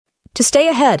To stay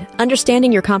ahead,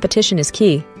 understanding your competition is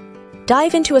key.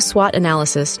 Dive into a SWOT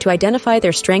analysis to identify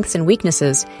their strengths and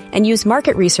weaknesses and use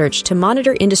market research to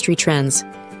monitor industry trends.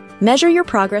 Measure your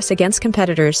progress against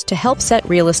competitors to help set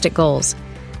realistic goals.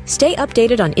 Stay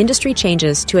updated on industry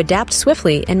changes to adapt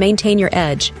swiftly and maintain your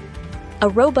edge. A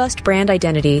robust brand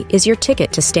identity is your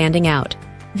ticket to standing out.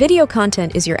 Video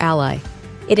content is your ally.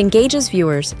 It engages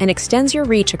viewers and extends your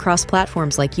reach across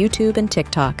platforms like YouTube and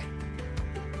TikTok.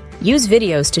 Use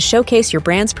videos to showcase your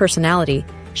brand's personality,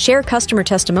 share customer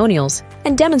testimonials,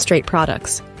 and demonstrate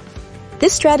products.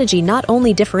 This strategy not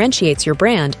only differentiates your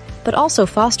brand, but also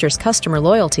fosters customer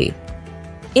loyalty.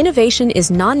 Innovation is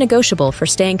non-negotiable for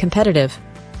staying competitive.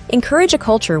 Encourage a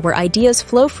culture where ideas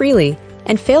flow freely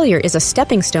and failure is a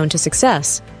stepping stone to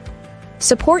success.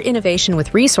 Support innovation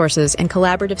with resources and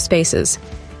collaborative spaces.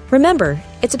 Remember,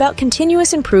 it's about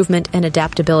continuous improvement and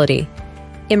adaptability.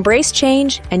 Embrace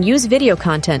change and use video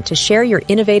content to share your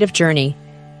innovative journey.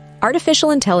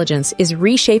 Artificial intelligence is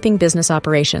reshaping business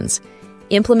operations.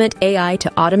 Implement AI to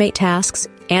automate tasks,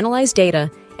 analyze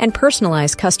data, and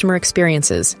personalize customer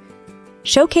experiences.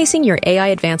 Showcasing your AI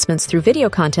advancements through video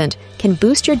content can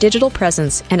boost your digital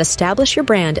presence and establish your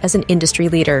brand as an industry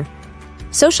leader.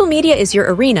 Social media is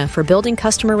your arena for building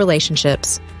customer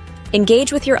relationships.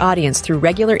 Engage with your audience through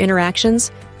regular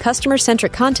interactions,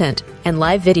 customer-centric content, and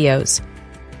live videos.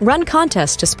 Run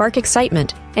contests to spark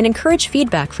excitement and encourage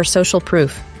feedback for social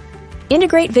proof.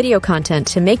 Integrate video content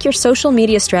to make your social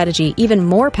media strategy even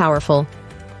more powerful.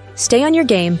 Stay on your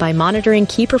game by monitoring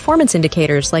key performance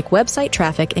indicators like website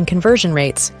traffic and conversion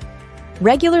rates.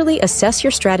 Regularly assess your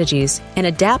strategies and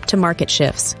adapt to market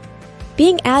shifts.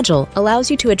 Being agile allows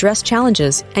you to address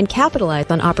challenges and capitalize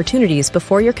on opportunities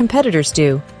before your competitors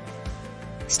do.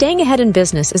 Staying ahead in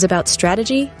business is about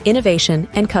strategy, innovation,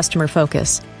 and customer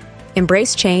focus.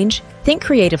 Embrace change, think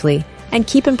creatively, and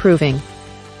keep improving.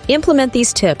 Implement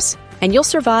these tips, and you'll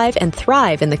survive and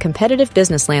thrive in the competitive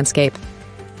business landscape.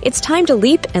 It's time to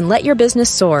leap and let your business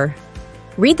soar.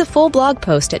 Read the full blog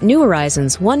post at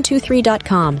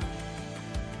newhorizons123.com